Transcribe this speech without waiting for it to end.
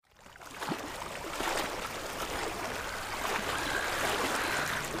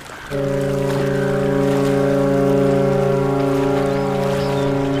Attention!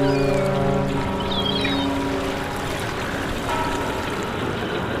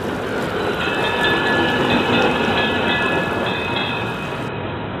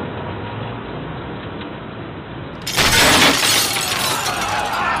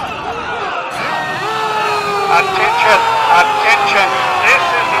 This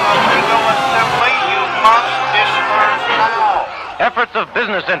is an illegal assembly. You must disperse now. Efforts of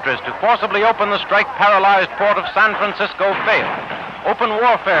business interests to forcibly open the strike-paralyzed port of San Francisco fail. Open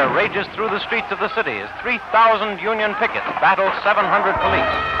warfare rages through the streets of the city as 3,000 Union pickets battle 700 police.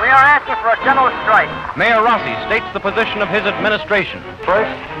 We are asking for a general strike. Mayor Rossi states the position of his administration.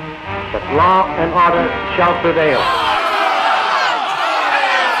 First, that law and order shall prevail.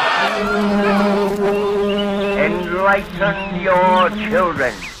 Enlighten your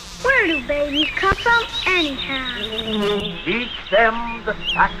children. Where do babies come from anyhow? Teach them the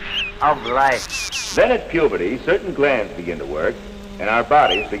facts of life. Then at puberty, certain glands begin to work, and our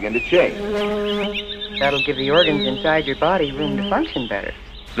bodies begin to change. That'll give the organs inside your body room to function better.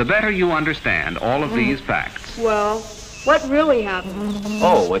 The better you understand all of these facts, Well, what really happened?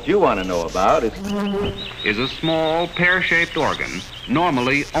 Oh, what you want to know about is a small pear-shaped organ,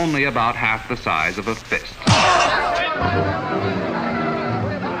 normally only about half the size of a fist.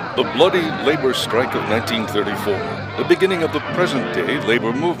 The bloody labor strike of 1934, the beginning of the present-day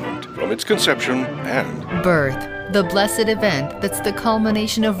labor movement, from its conception and birth, the blessed event that's the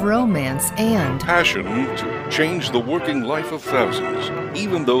culmination of romance and passion to change the working life of thousands,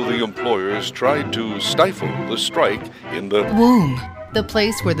 even though the employers tried to stifle the strike in the womb, the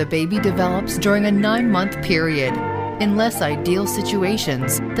place where the baby develops during a 9-month period. In less ideal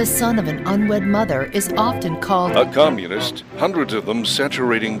situations, the son of an unwed mother is often called a communist, hundreds of them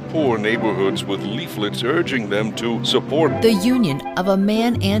saturating poor neighborhoods with leaflets urging them to support the union of a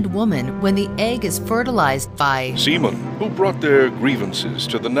man and woman when the egg is fertilized by seamen who brought their grievances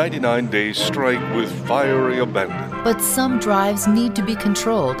to the 99-day strike with fiery abandon. But some drives need to be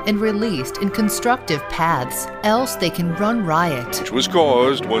controlled and released in constructive paths, else they can run riot. Which was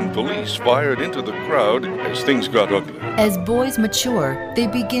caused when police fired into the crowd as things got ugly. As boys mature, they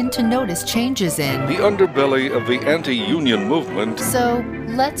begin to notice changes in the underbelly of the anti-union movement. So,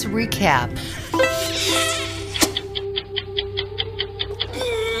 let's recap.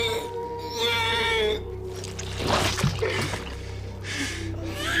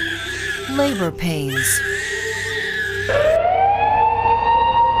 Labor pains.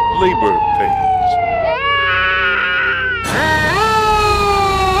 Labor pains.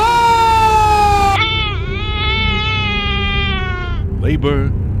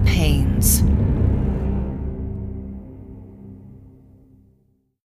 Labor